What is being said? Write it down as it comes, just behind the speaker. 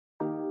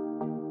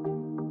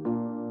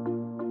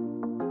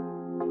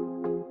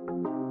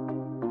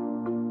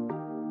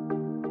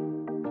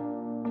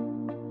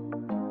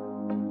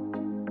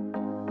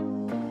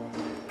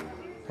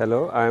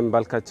Hello, I'm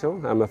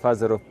Balkacho. I'm a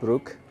father of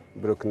Brooke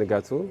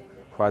Nagatu,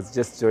 who has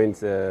just joined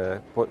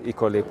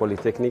Ecole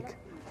Polytechnic.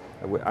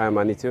 I am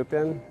an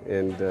Ethiopian,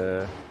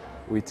 and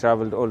we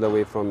traveled all the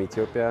way from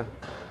Ethiopia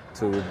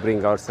to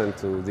bring our son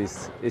to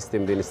this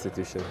esteemed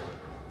institution.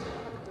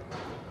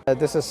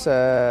 This is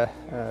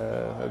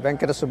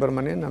Venkata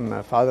Subramanian. I'm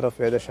a father of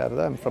Veda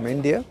Sharda. I'm from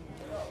India.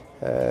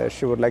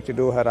 She would like to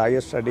do her higher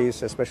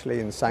studies,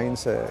 especially in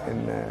science,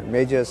 in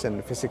majors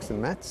in physics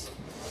and maths.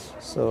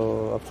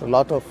 So after a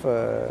lot of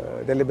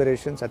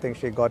deliberations, I think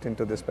she got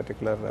into this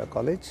particular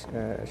college.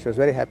 She was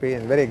very happy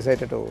and very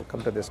excited to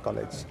come to this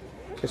college.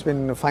 It's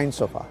been fine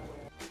so far.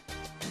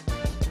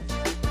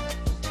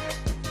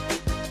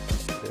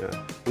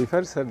 Yeah. We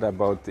first heard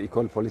about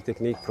Ecole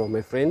Polytechnique from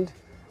a friend,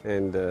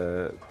 and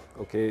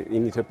okay,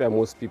 in Ethiopia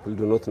most people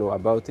do not know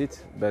about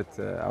it, but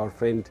our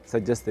friend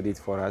suggested it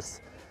for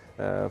us,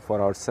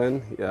 for our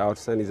son. Our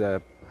son is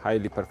a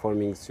highly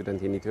performing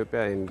student in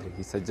Ethiopia, and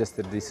he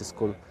suggested this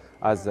school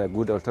as a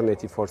good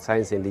alternative for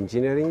science and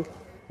engineering,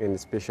 and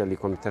especially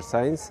computer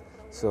science.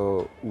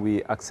 So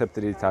we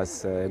accepted it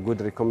as a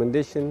good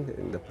recommendation,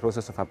 and the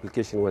process of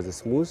application was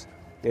smooth,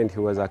 and he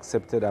was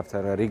accepted after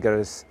a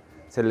rigorous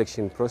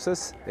selection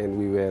process, and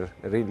we were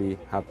really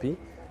happy.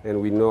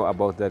 And we know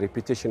about the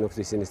reputation of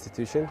this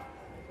institution,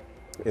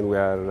 and we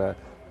are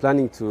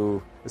planning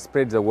to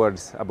spread the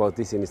words about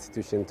this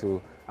institution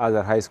to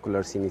other high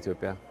schoolers in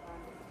Ethiopia.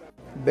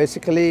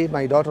 Basically,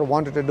 my daughter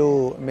wanted to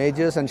do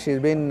majors, and she's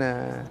been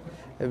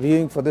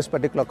viewing for this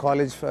particular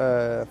college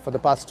for the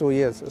past 2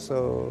 years.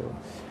 So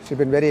she's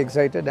been very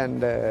excited,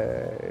 and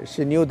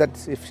she knew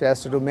that if she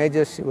has to do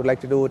majors, she would like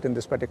to do it in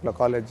this particular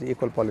college,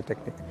 Ecole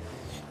Polytechnic.